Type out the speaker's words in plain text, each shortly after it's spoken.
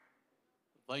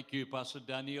Thank you, Pastor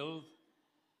Daniel.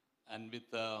 And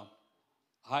with the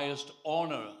highest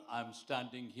honor, I'm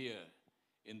standing here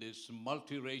in this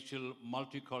multiracial,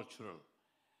 multicultural,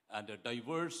 and a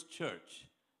diverse church.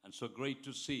 And so great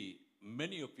to see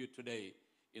many of you today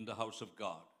in the house of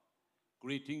God.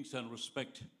 Greetings and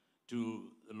respect to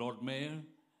the Lord Mayor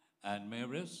and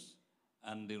Mayoress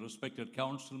and the respected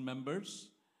council members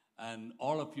and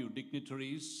all of you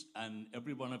dignitaries and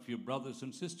every one of you brothers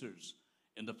and sisters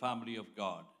in the family of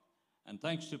God. And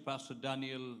thanks to Pastor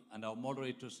Daniel and our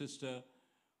moderator sister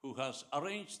who has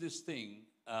arranged this thing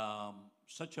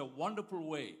such a wonderful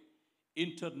way,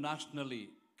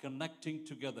 internationally connecting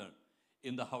together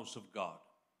in the house of God.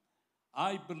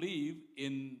 I believe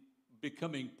in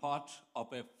becoming part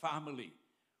of a family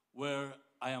where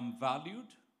I am valued,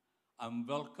 I'm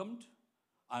welcomed,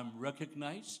 I'm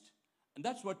recognized. And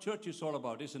that's what church is all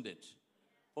about, isn't it?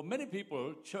 For many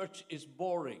people, church is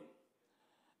boring.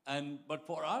 But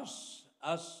for us,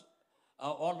 as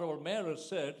our honorable mayor has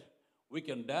said, we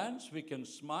can dance, we can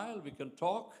smile, we can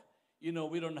talk. You know,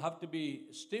 we don't have to be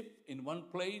stiff in one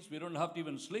place. We don't have to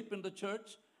even sleep in the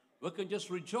church. We can just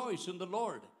rejoice in the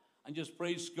Lord and just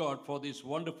praise God for this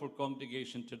wonderful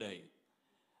congregation today.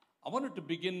 I wanted to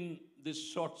begin this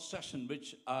short session,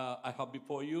 which I have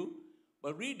before you,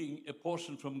 by reading a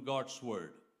portion from God's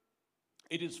Word.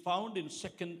 It is found in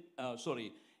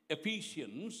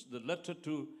Ephesians, the letter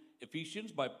to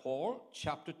Ephesians by Paul,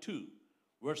 chapter 2,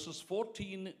 verses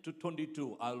 14 to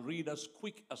 22. I'll read as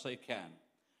quick as I can.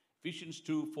 Ephesians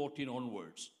 2:14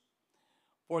 onwards.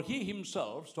 For he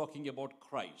himself, talking about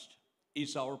Christ,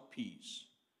 is our peace,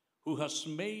 who has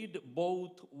made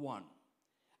both one,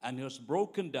 and has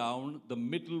broken down the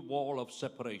middle wall of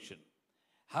separation,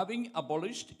 having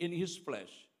abolished in his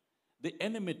flesh the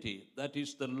enmity, that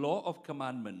is the law of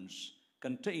commandments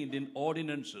contained in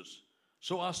ordinances,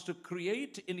 so as to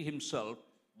create in himself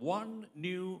one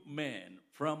new man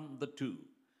from the two,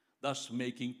 thus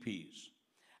making peace,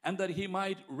 and that he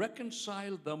might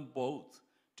reconcile them both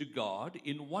to God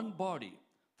in one body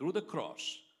through the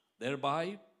cross,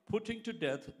 thereby putting to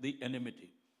death the enmity.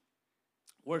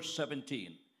 Verse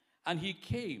 17, and he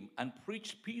came and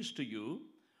preached peace to you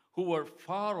who were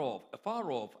far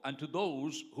off, and to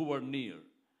those who were near.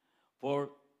 For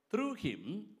through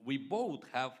him we both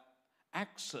have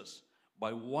access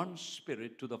by one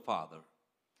Spirit to the Father.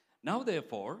 Now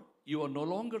therefore you are no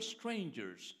longer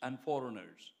strangers and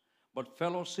foreigners, but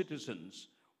fellow citizens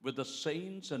with the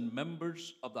saints and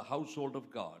members of the household of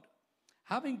God,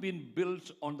 having been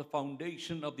built on the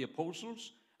foundation of the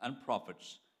apostles and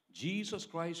prophets, Jesus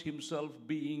Christ himself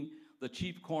being the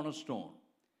chief cornerstone,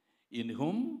 in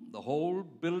whom the whole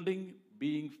building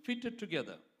being fitted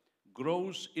together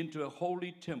grows into a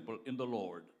holy temple in the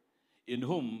Lord, in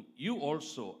whom you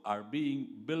also are being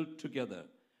built together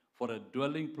for a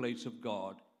dwelling place of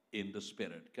God in the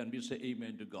Spirit. Can we say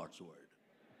amen to God's word?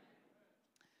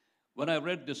 When I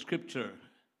read the scripture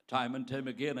time and time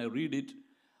again, I read it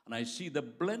and I see the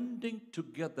blending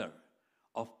together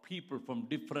of people from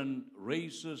different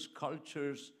races,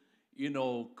 cultures,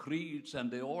 creeds,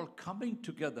 and they all coming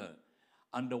together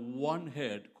under one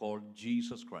head called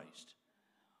Jesus Christ.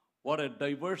 What a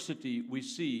diversity we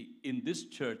see in this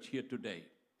church here today.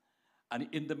 And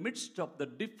in the midst of the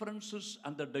differences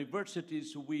and the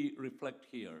diversities we reflect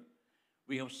here,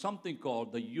 we have something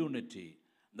called the unity.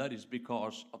 That is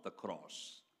because of the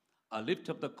cross. I lift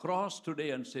up the cross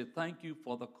today and say thank you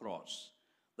for the cross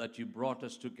that you brought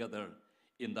us together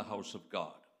in the house of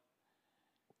God.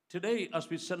 Today, as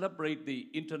we celebrate the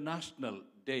International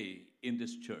Day in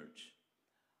this church,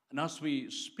 and as we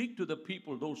speak to the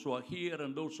people, those who are here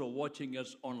and those who are watching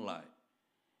us online,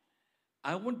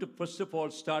 I want to first of all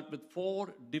start with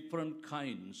 4 different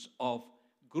kinds of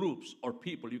groups or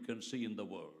people you can see in the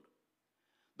world.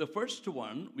 The first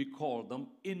one, we call them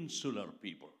insular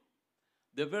people.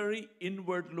 They're very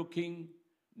inward-looking,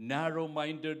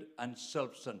 narrow-minded, and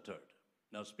self-centered.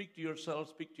 Now speak to yourself,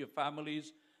 speak to your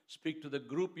families, speak to the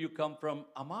group you come from.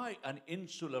 Am I an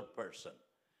insular person?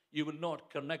 You will not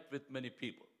connect with many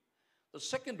people. The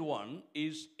second one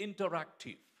is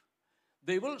interactive.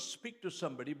 They will speak to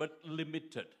somebody, but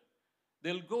limited.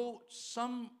 They'll go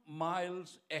some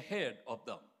miles ahead of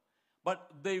them, but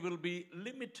they will be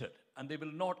limited and they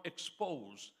will not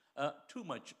expose too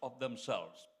much of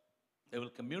themselves. They will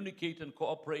communicate and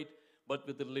cooperate, but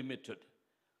with the limited.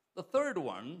 The third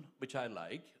one, which I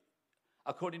like,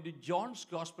 according to John's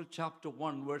Gospel, chapter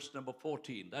 1, verse number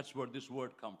 14, that's where this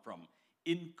word comes from,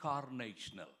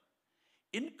 incarnational.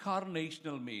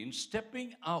 Incarnational means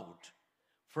stepping out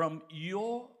from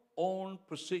your own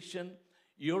position,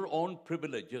 your own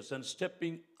privileges, and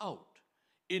stepping out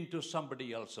into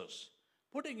somebody else's.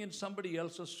 putting in somebody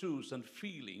else's shoes and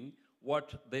feeling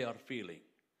what they are feeling.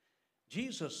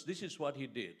 Jesus, this is what he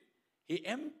did. He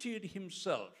emptied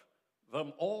himself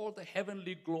from all the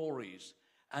heavenly glories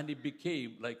and he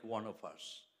became like one of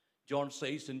us. John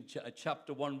says in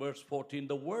chapter 1, verse 14,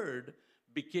 the Word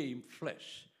became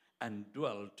flesh and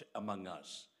dwelt among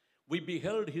us. We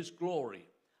beheld his glory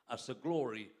as the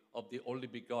glory of the only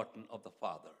begotten of the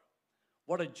Father.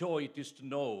 What a joy it is to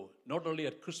know, not only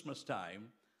at Christmas time,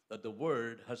 that the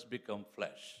Word has become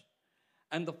flesh.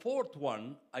 And the fourth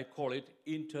one, I call it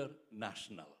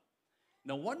international.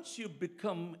 Now, once you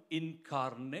become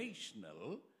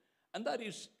incarnational, and that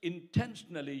is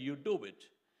intentionally you do it,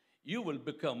 you will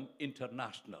become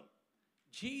international.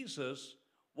 Jesus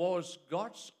was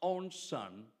God's own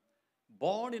son,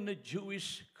 born in a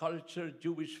Jewish culture,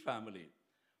 Jewish family.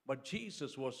 But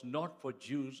Jesus was not for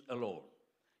Jews alone.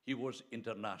 He was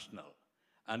international.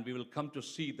 And we will come to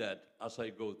see that as I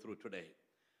go through today.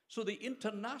 So the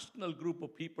international group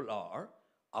of people are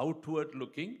outward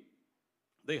looking,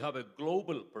 they have a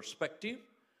global perspective,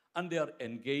 and they are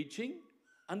engaging,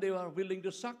 and they are willing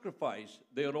to sacrifice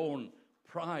their own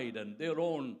pride and their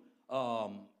own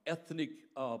ethnic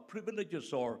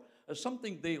privileges or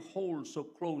something they hold so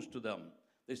close to them.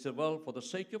 They say, well, for the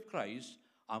sake of Christ,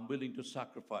 I'm willing to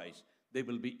sacrifice. They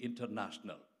will be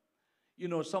international. You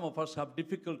know, some of us have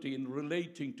difficulty in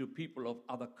relating to people of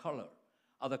other color,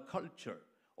 other culture,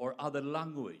 or other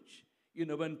language. You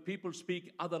know, when people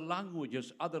speak other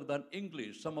languages other than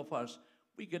English, some of us,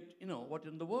 we get, what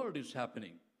in the world is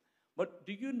happening? But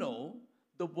do you know,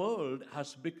 the world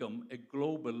has become a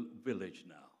global village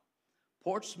now.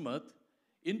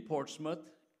 In Portsmouth,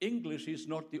 English is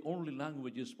not the only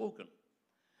language spoken.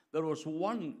 There was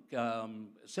one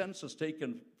census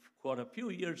taken quite a few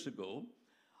years ago.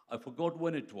 I forgot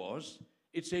when it was.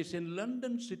 It says in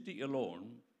London City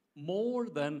alone, more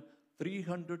than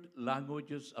 300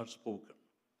 languages are spoken.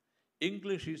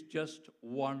 English is just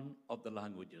one of the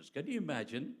languages. Can you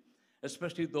imagine?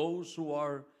 Especially those who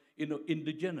are,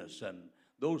 indigenous and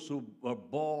those who were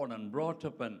born and brought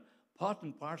up and part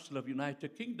and parcel of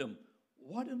United Kingdom.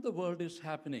 What in the world is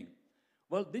happening?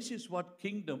 Well, this is what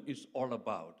kingdom is all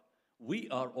about. We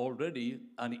are already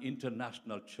an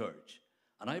international church.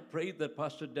 And I pray that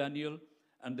Pastor Daniel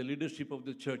and the leadership of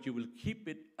the church, you will keep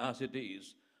it as it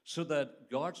is so that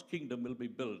God's kingdom will be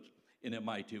built in a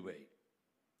mighty way.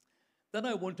 Then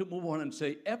I want to move on and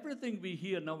say everything we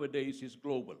hear nowadays is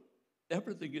global.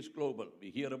 Everything is global. We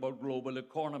hear about global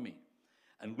economy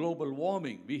and global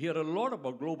warming. We hear a lot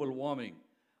about global warming.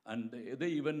 And they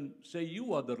even say,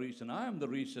 you are the reason, I am the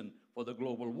reason for the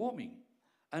global warming.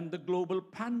 And the global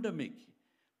pandemic.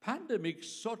 Pandemic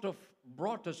sort of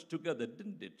brought us together,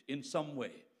 didn't it, in some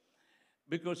way?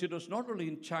 Because it was not only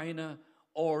in China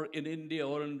or in India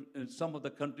or in some of the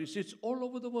countries, it's all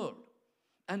over the world.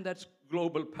 And that's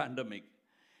global pandemic.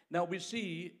 Now we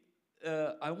see,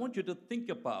 I want you to think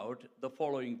about the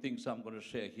following things I'm going to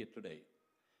share here today.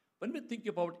 When we think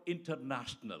about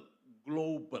international,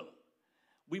 global,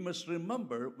 we must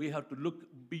remember we have to look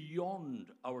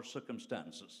beyond our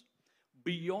circumstances,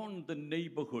 beyond the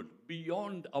neighborhood,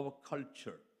 beyond our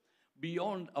culture,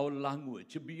 beyond our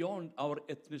language, beyond our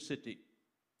ethnicity,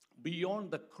 beyond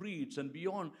the creeds and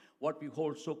beyond what we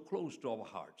hold so close to our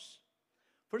hearts.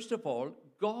 First of all,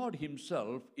 God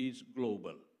himself is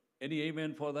global. Any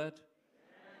amen for that?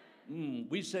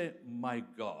 We say, my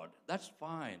God. That's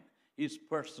fine. He's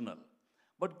personal.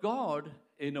 But God,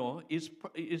 is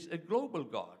a global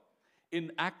God.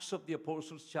 In Acts of the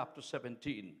Apostles, chapter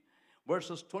 17,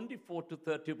 verses 24 to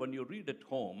 30, when you read at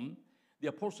home, the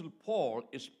Apostle Paul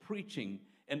is preaching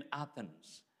in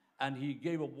Athens. And he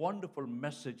gave a wonderful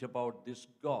message about this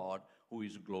God who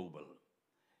is global.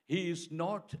 He is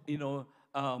not,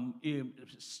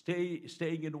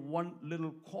 staying in one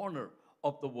little corner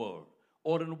of the world,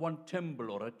 or in one temple,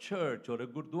 or a church, or a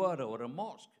gurdwara, or a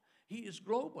mosque. He is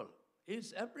global. He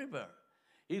is everywhere.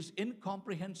 He is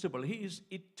incomprehensible. He is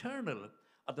eternal.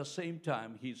 At the same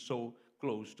time, he is so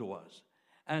close to us.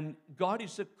 And God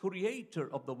is the creator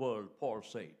of the world, Paul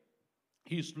said.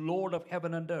 He is Lord of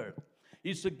heaven and earth.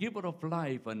 He's the giver of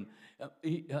life and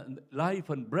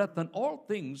breath, and all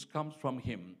things comes from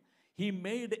him. He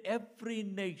made every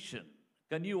nation.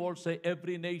 Can you all say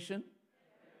every nation?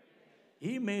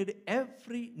 He made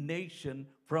every nation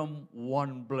from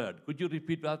one blood. Could you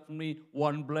repeat that for me?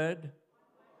 One blood?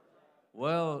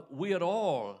 Well, we are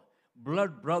all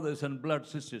blood brothers and blood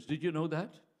sisters. Did you know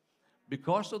that?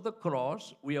 Because of the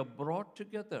cross, we are brought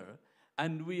together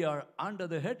and we are under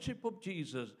the headship of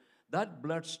Jesus. That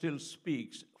blood still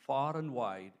speaks far and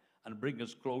wide and brings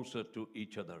us closer to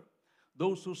each other.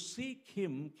 those who seek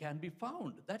him can be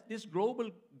found. That this global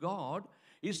God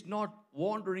is not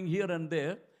wandering here and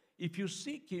there. If you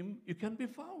seek him, you can be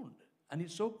found. And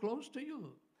he's so close to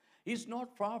you. He's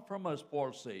not far from us,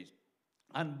 Paul says.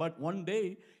 But one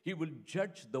day he will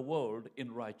judge the world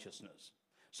in righteousness.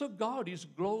 So God is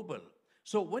global.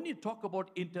 So when you talk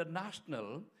about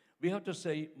international, we have to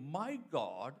say, my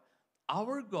God,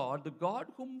 our God, the God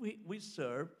whom we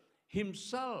serve,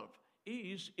 himself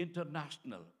is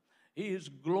international. He is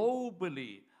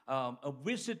globally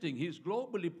visiting. He is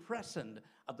globally present.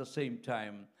 At the same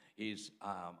time,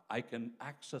 I can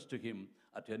access to him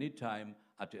at any time,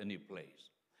 at any place.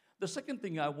 The second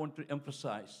thing I want to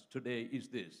emphasize today is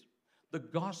this. The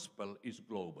gospel is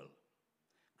global.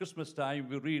 Christmas time,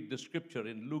 we read the scripture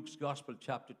in Luke's Gospel,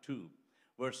 chapter 2,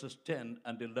 verses 10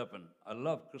 and 11. I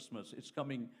love Christmas. It's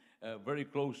coming very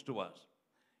close to us.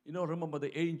 You know, remember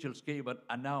the angels came and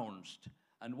announced.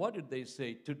 And what did they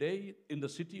say? Today, in the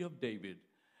city of David,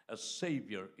 a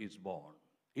Savior is born.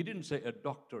 He didn't say a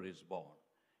doctor is born.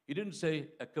 He didn't say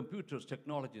a computer's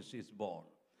technologist is born.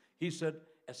 He said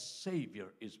a Savior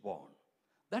is born.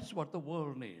 That's what the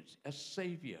world needs, a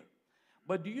Savior.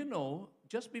 But do you know,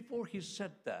 just before he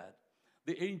said that,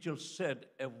 the angel said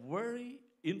a very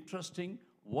interesting,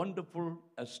 wonderful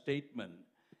statement.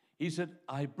 He said,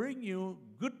 I bring you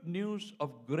good news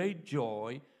of great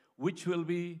joy, which will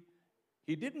be,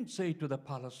 he didn't say to the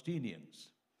Palestinians.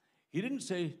 He didn't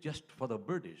say just for the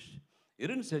British. He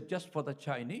didn't say just for the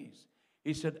Chinese.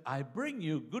 He said, I bring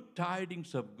you good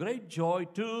tidings of great joy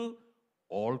to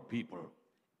all people,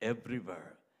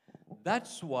 everywhere.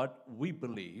 That's what we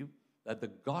believe, that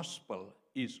the gospel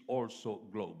is also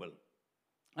global.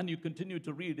 And you continue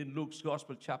to read in Luke's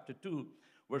Gospel, chapter 2,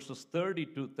 verses 30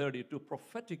 to 32,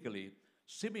 prophetically,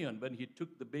 Simeon, when he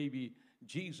took the baby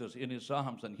Jesus in his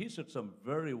arms, and he said some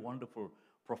very wonderful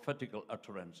prophetical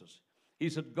utterances. He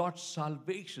said, God's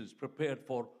salvation is prepared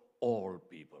for all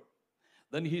people.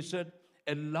 Then he said,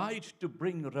 a light to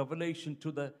bring revelation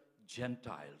to the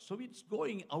Gentiles. So it's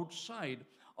going outside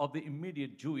of the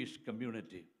immediate Jewish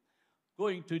community.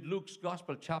 Going to Luke's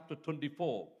Gospel, chapter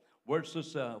 24,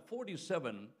 verses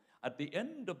 47, at the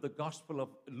end of the Gospel of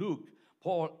Luke,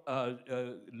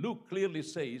 Luke clearly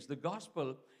says the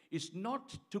gospel is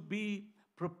not to be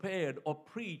prepared or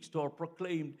preached or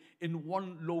proclaimed in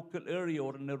one local area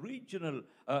or in a regional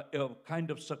kind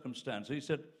of circumstance. He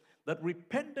said that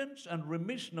repentance and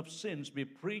remission of sins be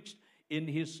preached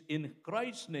in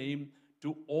Christ's name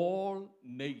to all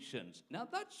nations. Now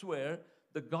that's where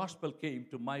the gospel came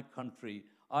to my country.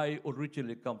 I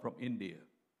originally come from India.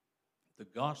 The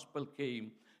gospel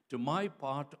came to my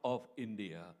part of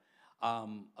India,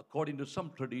 according to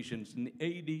some traditions, in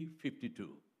AD 52.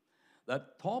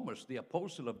 That Thomas, the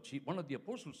apostle of one of the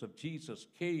apostles of Jesus,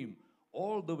 came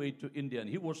all the way to India, and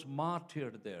he was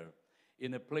martyred there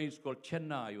in a place called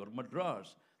Chennai or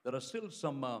Madras. There are still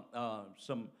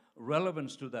some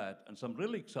relevance to that, and some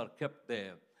relics are kept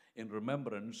there in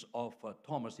remembrance of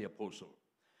Thomas the apostle.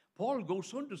 Paul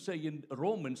goes on to say in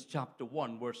Romans chapter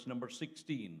 1, verse number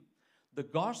 16, the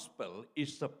gospel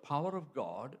is the power of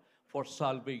God for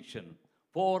salvation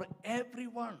for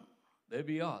everyone. There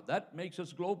we are. That makes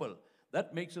us global.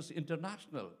 That makes us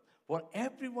international. For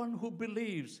everyone who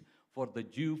believes, for the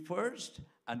Jew first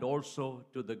and also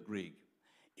to the Greek.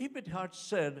 If it had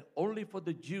said only for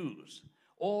the Jews,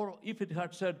 or if it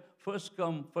had said first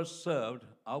come, first served,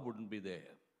 I wouldn't be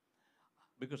there.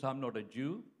 Because I'm not a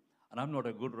Jew, and I'm not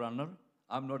a good runner.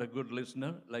 I'm not a good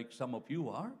listener like some of you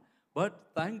are. But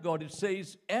thank God it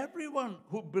says everyone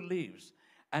who believes,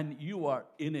 and you are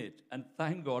in it. And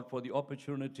thank God for the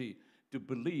opportunity to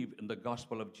believe in the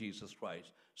gospel of Jesus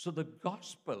Christ. So the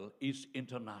gospel is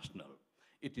international.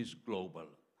 It is global.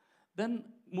 Then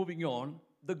moving on,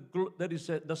 there is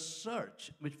the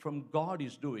search which from God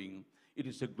is doing. It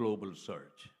is a global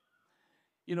search.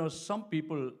 You know, some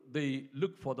people, they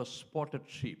look for the spotted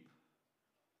sheep.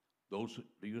 Those,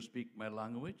 do you speak my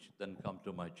language? Then come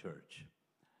to my church.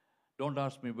 Don't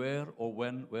ask me where or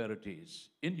when, where it is.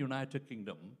 In United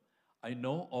Kingdom, I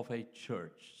know of a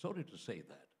church, sorry to say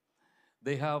that.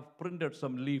 They have printed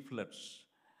some leaflets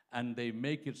and they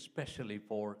make it specially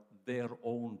for their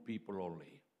own people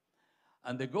only.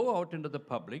 And they go out into the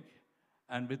public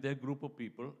and with their group of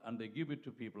people and they give it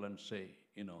to people and say,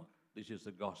 you know, this is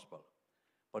the gospel.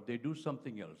 But they do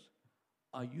something else.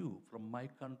 Are you from my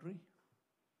country?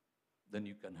 Then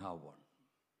you can have one.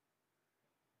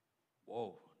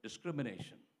 Whoa,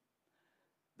 discrimination.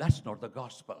 That's not the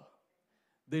gospel.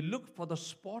 They look for the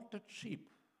spotted sheep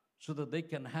so that they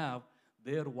can have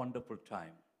their wonderful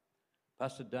time.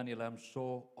 Pastor Daniel, I'm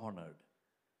so honored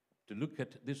to look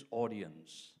at this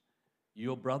audience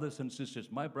your brothers and sisters,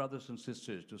 my brothers and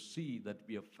sisters, to see that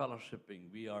we are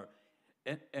fellowshipping, we are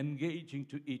engaging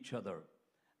to each other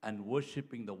and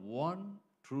worshiping the one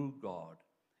true God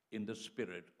in the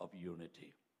spirit of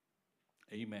unity.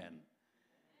 Amen.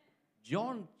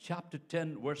 John chapter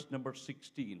 10, verse number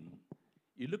 16.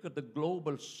 You look at the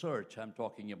global search I'm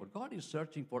talking about. God is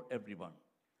searching for everyone.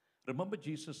 Remember,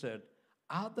 Jesus said,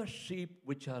 other sheep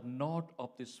which are not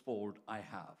of this fold I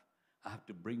have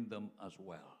to bring them as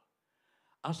well.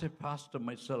 As a pastor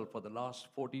myself for the last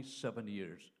 47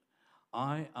 years,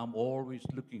 I am always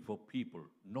looking for people,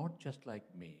 not just like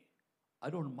me. I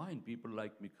don't mind people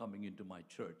like me coming into my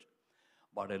church,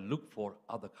 but I look for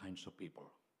other kinds of people.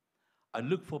 I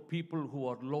look for people who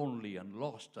are lonely and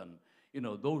lost and,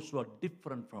 those who are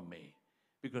different from me,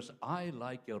 because I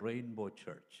like a rainbow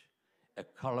church, a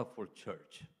colorful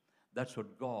church. That's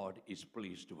what God is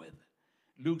pleased with.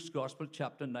 Luke's Gospel,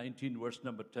 chapter 19, verse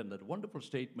number 10, that wonderful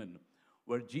statement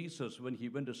where Jesus, when he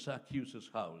went to Zacchaeus'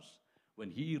 house, when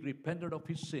he repented of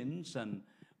his sins and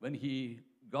when he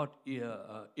got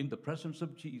in the presence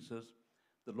of Jesus,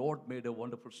 the Lord made a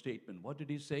wonderful statement. What did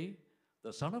he say?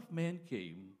 The Son of Man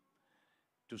came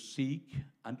to seek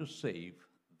and to save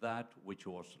that which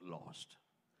was lost.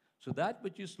 So that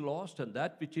which is lost and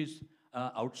that which is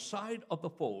outside of the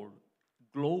fold,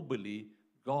 globally,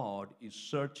 God is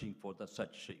searching for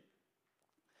such sheep.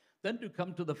 Then to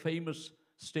come to the famous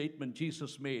statement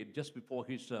Jesus made just before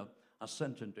his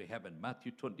ascension to heaven,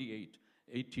 Matthew 28,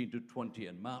 18 to 20,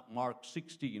 and Mark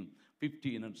 16,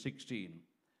 15 and 16.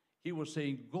 He was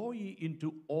saying, go ye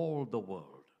into all the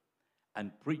world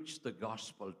and preach the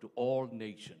gospel to all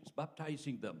nations,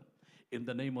 baptizing them in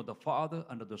the name of the Father,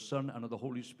 and of the Son, and of the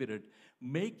Holy Spirit,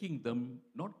 making them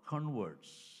not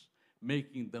converts,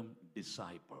 making them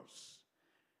disciples.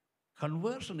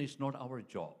 Conversion is not our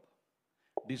job.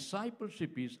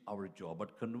 Discipleship is our job,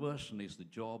 but conversion is the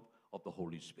job of the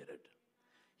Holy Spirit.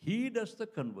 He does the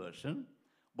conversion,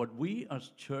 but we as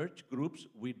church groups,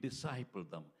 we disciple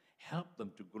them, help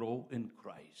them to grow in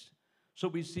Christ. So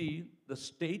we see the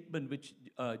statement which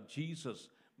Jesus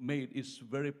made is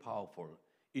very powerful.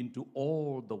 Into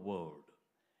all the world,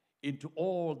 into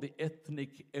all the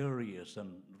ethnic areas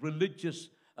and religious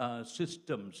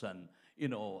systems and,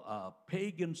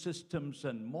 pagan systems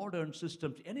and modern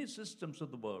systems, any systems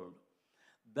of the world,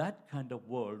 that kind of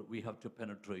world we have to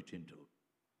penetrate into.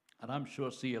 And I'm sure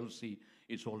CLC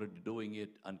is already doing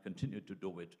it and continue to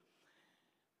do it.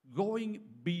 Going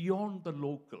beyond the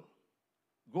local,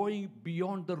 going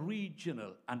beyond the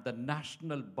regional and the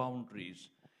national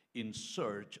boundaries in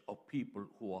search of people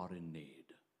who are in need.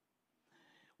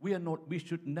 We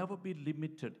should never be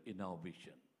limited in our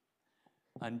vision.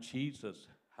 And Jesus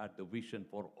had the vision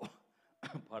for,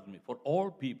 for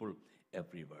all people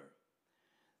everywhere.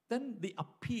 Then the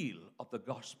appeal of the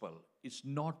gospel is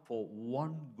not for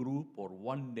one group or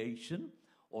one nation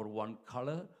or one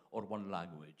color or one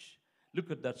language. Look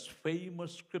at that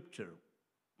famous scripture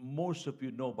most of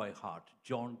you know by heart,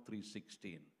 John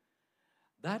 3:16.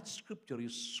 That scripture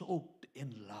is soaked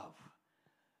in love.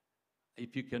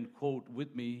 If you can quote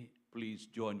with me, please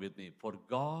join with me. For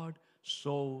God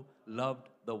so loved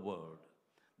the world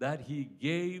that he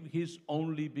gave his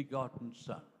only begotten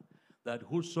Son, that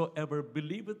whosoever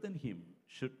believeth in him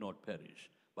should not perish,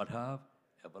 but have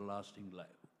everlasting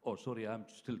life. Oh, sorry, I'm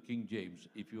still King James,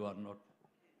 if you are not.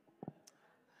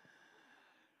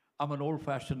 I'm an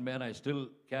old-fashioned man. I still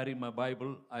carry my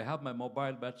Bible. I have my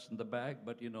mobile bats in the bag,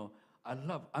 but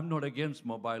I'm not against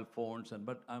mobile phones,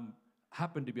 but I'm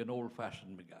happen to be an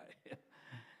old-fashioned guy.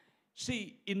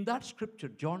 See, in that scripture,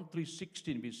 John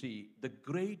 3:16, we see the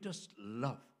greatest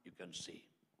love you can see.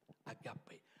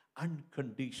 Agape,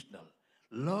 unconditional.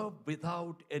 Love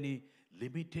without any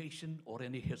limitation or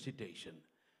any hesitation.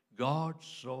 God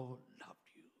so loved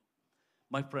you.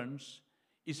 My friends,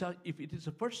 if it is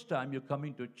the first time you're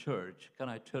coming to church, can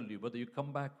I tell you, whether you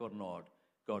come back or not,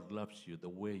 God loves you the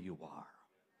way you are.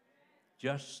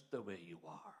 Just the way you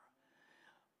are.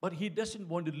 But he doesn't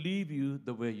want to leave you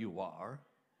the way you are.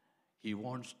 He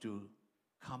wants to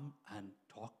come and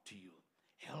talk to you,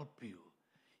 help you,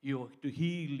 to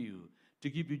heal you, to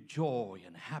give you joy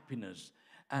and happiness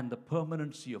and the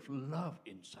permanency of love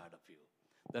inside of you.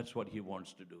 That's what he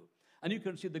wants to do. And you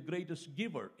can see the greatest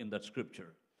giver in that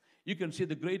scripture. You can see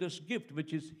the greatest gift,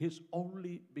 which is his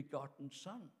only begotten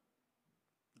Son.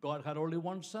 God had only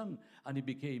one Son, and he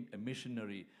became a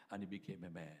missionary, and he became a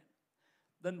man.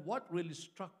 Then what really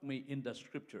struck me in the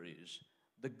scripture is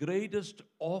the greatest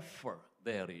offer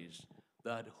there is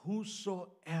that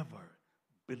whosoever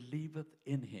believeth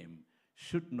in him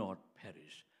should not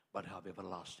perish, but have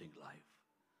everlasting life.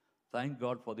 Thank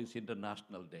God for this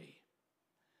International Day.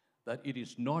 that it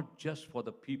is not just for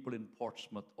the people in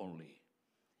Portsmouth only.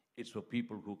 It's for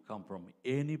people who come from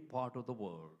any part of the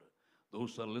world.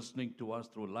 Those who are listening to us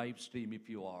through live stream, if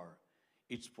you are,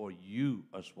 it's for you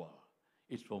as well.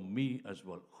 It's for me as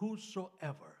well.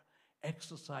 Whosoever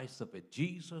exercise the faith,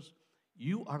 Jesus,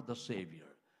 you are the Savior.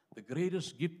 The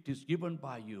greatest gift is given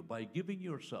by you, by giving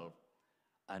yourself,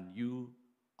 and you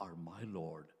are my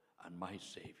Lord and my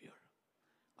Savior.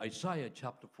 Isaiah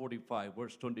chapter 45,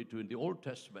 verse 22, in the Old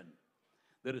Testament,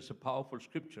 there is a powerful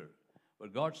scripture where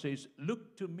God says,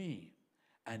 "Look to me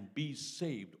and be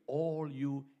saved, all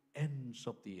you ends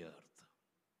of the earth."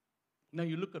 Now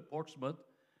you look at Portsmouth,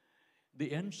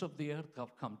 the ends of the earth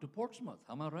have come to Portsmouth.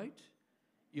 Am I right?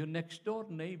 Your next door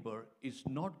neighbor is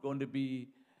not going to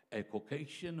be a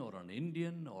Caucasian or an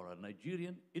Indian or a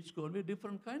Nigerian. It's going to be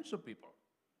different kinds of people.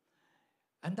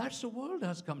 And that's the world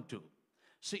has come to.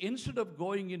 See, instead of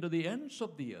going into the ends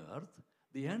of the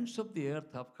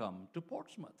earth have come to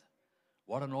Portsmouth.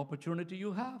 What an opportunity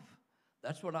you have.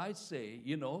 That's what I say.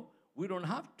 You know, we don't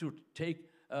have to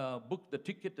book the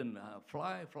ticket and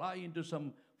fly into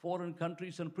some foreign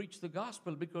countries and preach the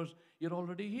gospel because you're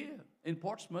already here. In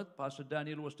Portsmouth, Pastor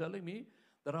Daniel was telling me,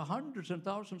 there are hundreds and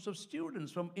thousands of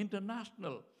students from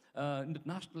international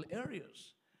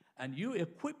areas. And you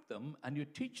equip them and you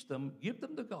teach them, give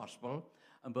them the gospel,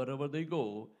 and wherever they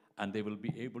go, and they will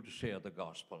be able to share the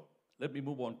gospel. Let me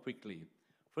move on quickly.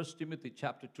 1 Timothy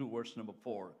chapter 2, verse number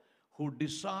 4. God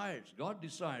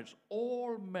desires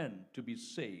all men to be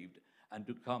saved and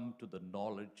to come to the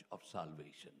knowledge of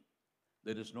salvation.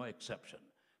 There is no exception.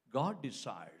 God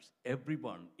desires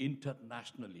everyone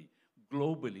internationally,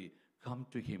 globally, come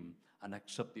to him and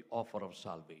accept the offer of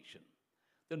salvation.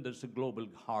 Then there's a global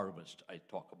harvest I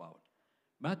talk about.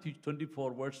 Matthew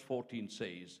 24, verse 14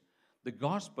 says, "The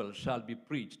gospel shall be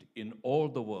preached in all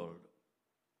the world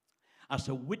as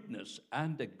a witness,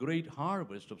 and a great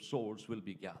harvest of souls will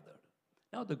be gathered."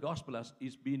 Now the gospel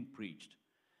is being preached.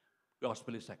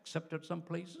 Gospel is accepted some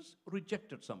places,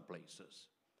 rejected some places.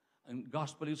 And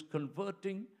gospel is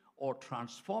converting or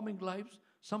transforming lives.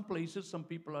 Some places, some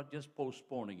people are just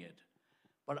postponing it.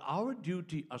 But our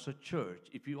duty as a church,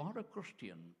 if you are a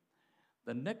Christian,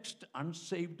 the next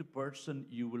unsaved person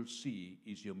you will see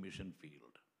is your mission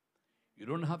field. You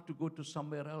don't have to go to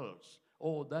somewhere else.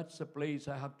 Oh, that's a place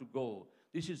I have to go.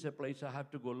 This is a place I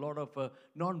have to go. A lot of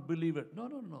non-believers.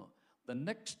 No. The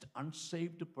next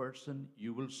unsaved person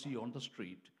you will see on the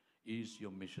street is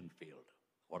your mission field.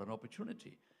 What an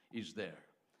opportunity is there.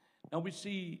 Now we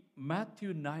see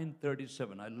Matthew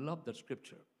 9:37. I love that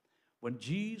scripture. When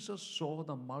Jesus saw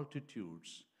the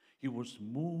multitudes, he was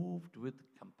moved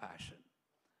with compassion.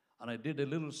 And I did a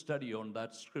little study on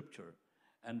that scripture.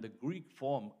 And the Greek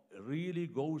form really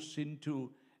goes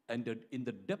into, and in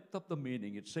the depth of the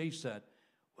meaning, it says that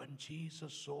when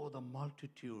Jesus saw the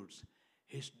multitudes,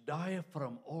 his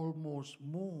diaphragm almost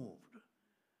moved.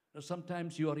 Now,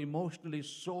 sometimes you are emotionally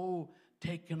so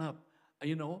taken up,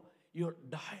 your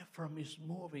diaphragm is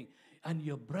moving and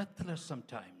you're breathless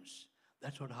sometimes.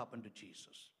 That's what happened to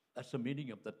Jesus. That's the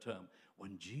meaning of the term.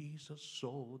 When Jesus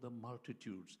saw the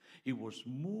multitudes, he was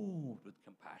moved with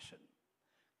compassion.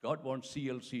 God wants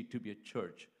CLC to be a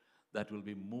church that will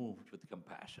be moved with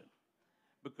compassion,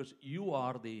 because you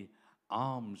are the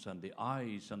arms and the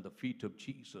eyes and the feet of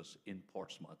Jesus in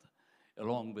Portsmouth,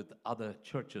 along with other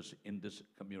churches in this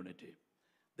community.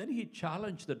 Then he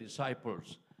challenged the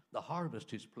disciples, "The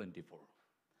harvest is plentiful,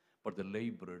 but the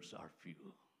laborers are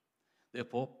few.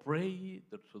 Therefore, pray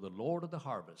to the Lord of the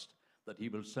harvest that he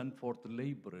will send forth the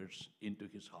laborers into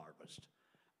his harvest."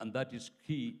 And that is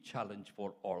key challenge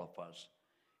for all of us.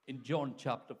 In John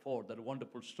chapter 4, that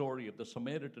wonderful story of the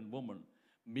Samaritan woman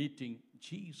meeting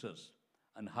Jesus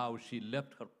and how she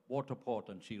left her water pot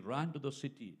and she ran to the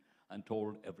city and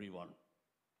told everyone.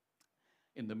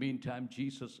 In the meantime,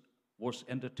 Jesus was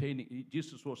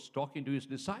talking to his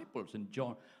disciples in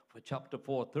John chapter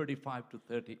 4, 35 to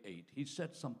 38. He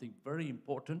said something very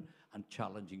important and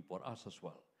challenging for us as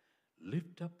well.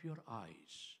 "Lift up your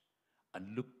eyes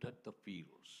and look at the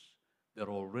fields. They're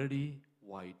already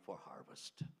white for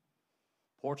harvest."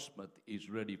 Portsmouth is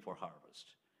ready for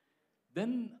harvest.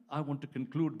 Then I want to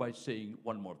conclude by saying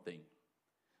one more thing.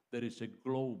 There is a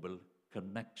global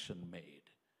connection made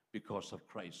because of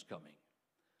Christ's coming.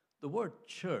 The word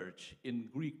church in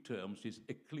Greek terms is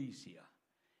ecclesia.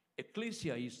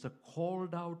 Ecclesia is the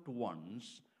called out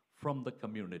ones from the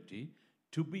community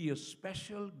to be a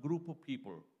special group of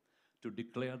people to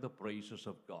declare the praises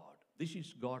of God. This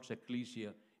is God's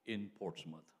ecclesia in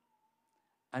Portsmouth.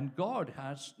 And God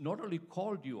has not only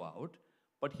called you out,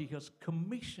 but he has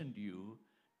commissioned you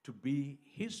to be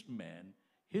his man,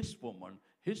 his woman,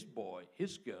 his boy,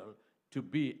 his girl to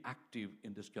be active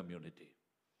in this community.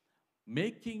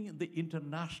 Making the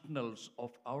internationals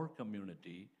of our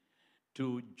community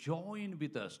to join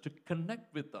with us, to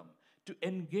connect with them, to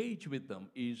engage with them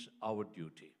is our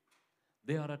duty.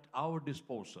 They are at our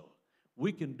disposal.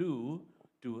 We can do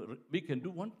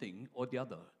one thing or the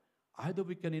other. Either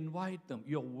we can invite them,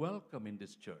 you're welcome in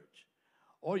this church.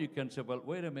 Or you can say, well,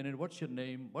 wait a minute, what's your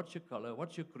name? What's your color?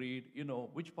 What's your creed?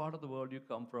 Which part of the world you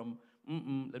come from?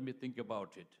 Let me think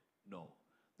about it. No,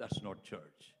 that's not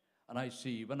church. And I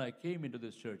see, when I came into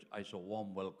this church, I saw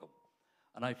warm welcome.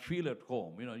 And I feel at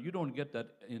home. You don't get that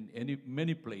in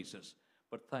many places.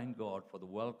 But thank God for the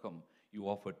welcome you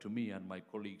offered to me and my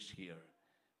colleagues here.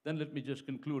 Then let me just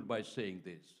conclude by saying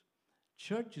this.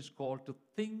 Church is called to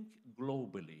think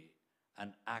globally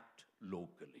and act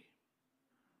locally.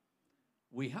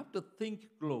 We have to think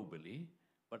globally,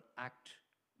 but act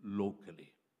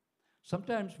locally.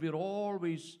 Sometimes we're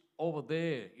always over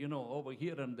there, over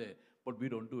here and there, but we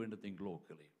don't do anything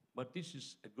locally. But this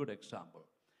is a good example.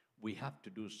 We have to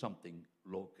do something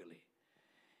locally.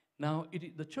 Now,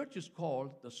 the church is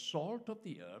called the salt of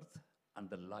the earth and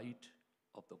the light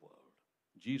of the world.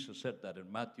 Jesus said that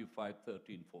in Matthew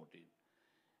 5:13-14.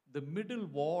 The middle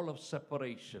wall of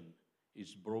separation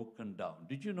is broken down.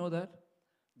 Did you know that?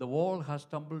 The wall has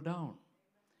tumbled down.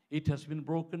 It has been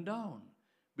broken down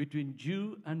between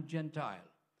Jew and Gentile,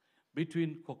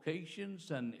 between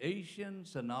Caucasians and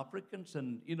Asians and Africans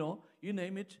and, you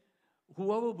name it.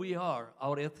 Whoever we are,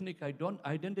 our ethnic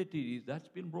identity, that's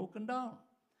been broken down.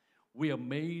 We are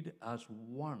made as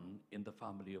one in the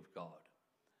family of God.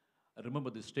 I remember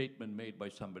the statement made by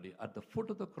somebody, at the foot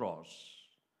of the cross,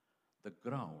 the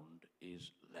ground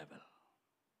is level.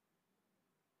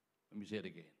 Let me say it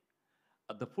again.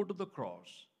 At the foot of the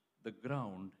cross, the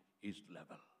ground is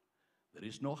level. There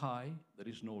is no high, there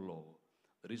is no low.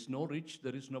 There is no rich,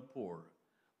 there is no poor.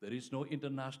 There is no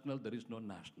international, there is no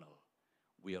national.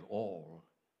 We are all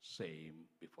same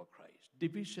before Christ.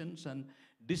 Divisions and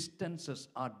distances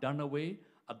are done away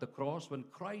at the cross when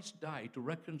Christ died to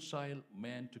reconcile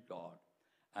man to God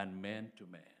and man to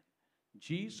man.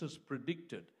 Jesus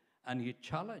predicted and he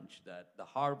challenged that the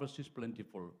harvest is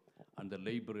plentiful and the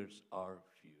laborers are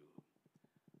few.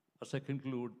 As I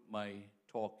conclude my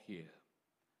talk here,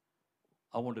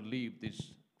 I want to leave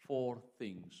these 4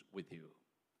 things with you.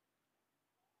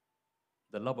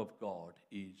 The love of God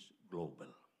is global.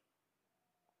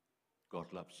 God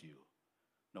loves you,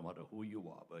 no matter who you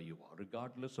are, where you are,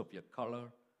 regardless of your color,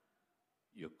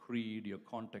 your creed, your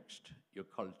context, your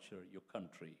culture, your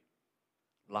country,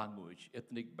 language,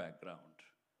 ethnic background,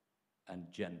 and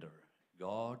gender.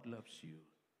 God loves you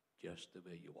just the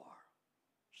way you are.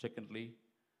 Secondly,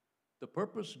 the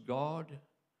purpose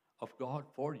of God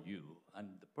for you and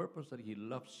the purpose that he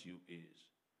loves you is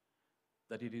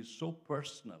that it is so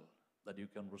personal that you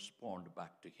can respond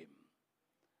back to him.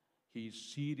 He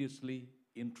is seriously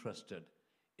interested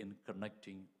in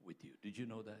connecting with you. Did you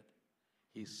know that?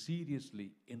 He's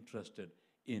seriously interested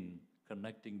in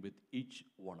connecting with each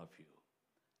one of you.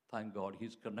 Thank God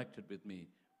he's connected with me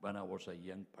when I was a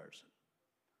young person.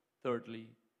 Thirdly,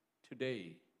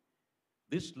 today,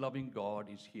 this loving God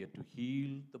is here to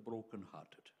heal the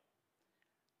brokenhearted,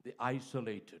 the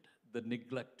isolated, the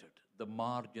neglected, the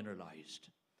marginalized,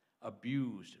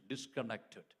 abused,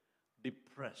 disconnected,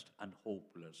 depressed, and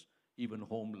hopeless, even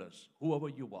homeless, whoever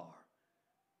you are.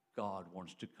 God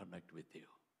wants to connect with you.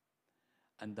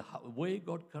 And the way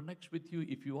God connects with you,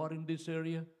 if you are in this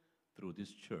area, through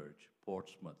this church,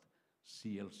 Portsmouth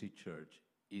CLC Church,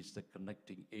 is the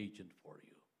connecting agent for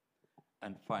you.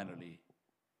 And finally,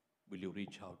 will you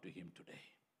reach out to him today?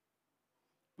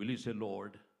 Will you say,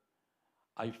 Lord,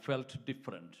 I felt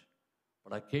different,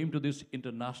 but I came to this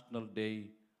International Day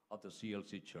of the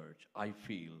CLC Church. I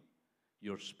feel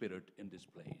your spirit in this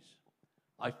place.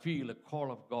 I feel a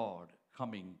call of God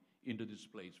coming into this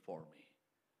place for me.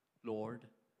 Lord,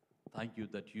 thank you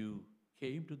that you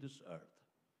came to this earth.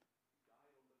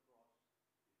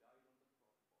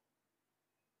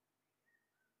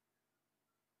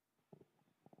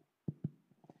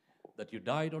 That you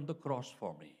died on the cross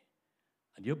for me,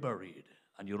 and you're buried,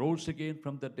 and you rose again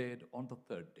from the dead on the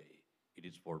 3rd day. It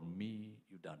is for me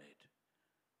you done it.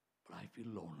 But I feel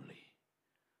lonely.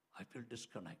 I feel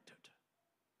disconnected.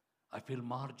 I feel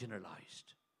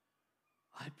marginalized.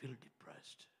 I feel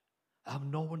depressed. I have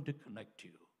no one to connect to.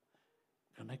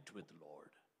 Connect with the Lord.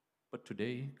 But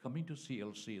today, coming to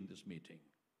CLC in this meeting,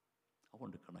 I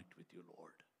want to connect with you,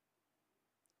 Lord.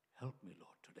 Help me,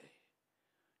 Lord, today.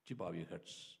 Would you bow your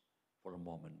heads for a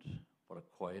moment for a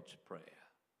quiet prayer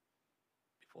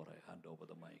before I hand over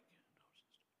the mic?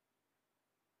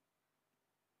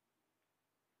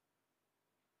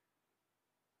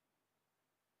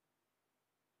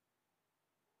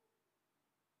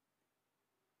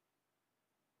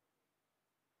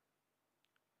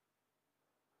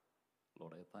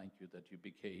 Lord, I thank you that you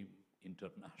became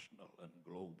international and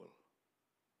global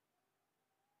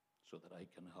so that I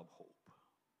can have hope.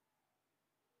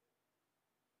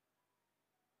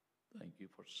 Thank you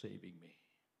for saving me.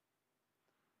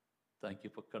 Thank you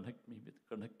for connecting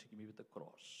me with the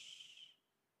cross.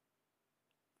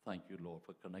 Thank you, Lord,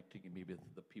 for connecting me with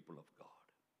the people of God.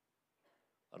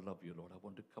 I love you, Lord. I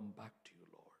want to come back to you,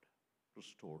 Lord.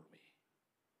 Restore me.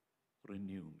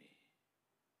 Renew me.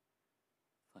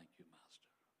 Thank you,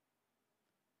 Master.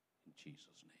 In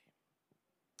Jesus'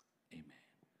 name, amen.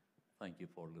 Thank you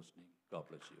for listening. God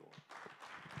bless you all.